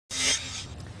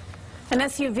An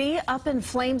SUV up in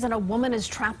flames and a woman is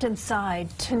trapped inside.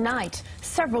 Tonight,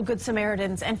 several Good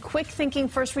Samaritans and quick-thinking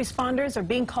first responders are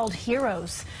being called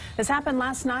heroes. This happened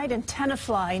last night in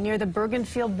Tenafly near the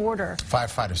Bergenfield border.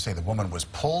 Firefighters say the woman was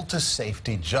pulled to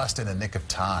safety just in the nick of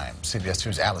time. CBS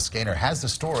 2's Alice Gaynor has the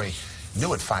story,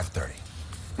 new at 5:30.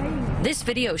 This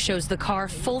video shows the car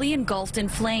fully engulfed in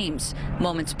flames.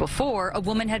 Moments before, a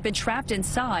woman had been trapped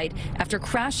inside after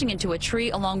crashing into a tree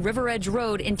along River Edge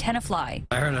Road in Tenafly.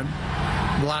 I heard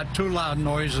two loud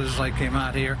noises. I came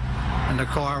out here, and the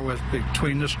car was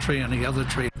between this tree and the other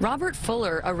tree. Robert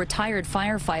Fuller, a retired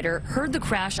firefighter, heard the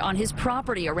crash on his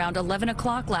property around 11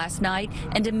 o'clock last night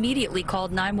and immediately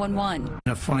called 911.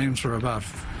 The flames were about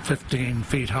 15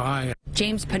 feet high.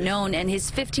 James Pannone and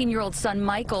his 15-year-old son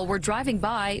Michael were driving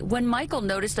by when Michael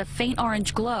noticed a faint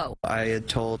orange glow. I had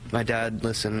told my dad,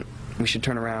 listen, we should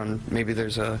turn around. Maybe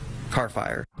there's a car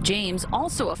fire. James,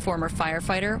 also a former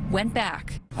firefighter, went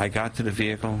back. I got to the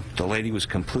vehicle. The lady was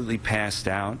completely passed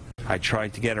out. I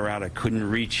tried to get her out. I couldn't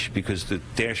reach because the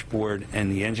dashboard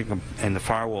and the engine and the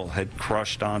firewall had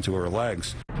crushed onto her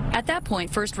legs. At that point,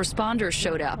 first responders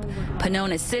showed up.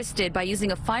 Pannone assisted by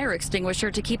using a fire extinguisher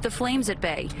to keep the flames at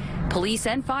bay. Police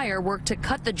and fire worked to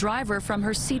cut the driver from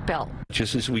her seatbelt.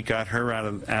 Just as we got her out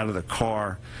of the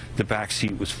car, the back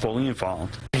seat was fully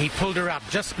involved. He pulled her out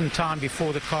just in time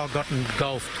before the car got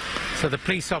engulfed. So the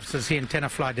police officers here in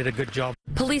Tenafly did a good job.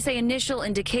 Police say initial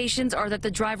indications are that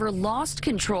the driver lost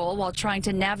control while trying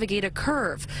to navigate a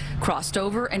curve, crossed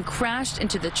over and crashed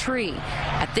into the tree.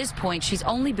 At this point, she's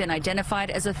only been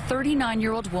identified as a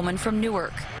 39-year-old woman from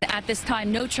Newark. At this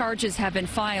time, no charges have been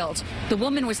filed. The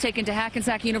woman was taken to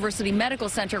Hackensack University Medical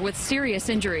Center with serious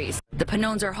injuries. The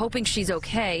Pannones are hoping she's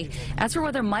okay. As for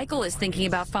whether Michael is thinking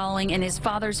about following in his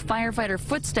father's firefighter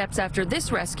footsteps after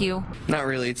this rescue, Not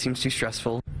really. It seems too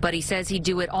stressful. but he says he'd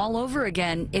do it all over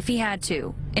again if he had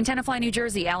to. In Tenafly, New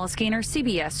Jersey, Alice Gaynor,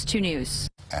 CBS 2 News.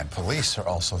 And police are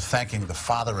also thanking the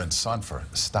father and son for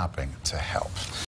stopping to help.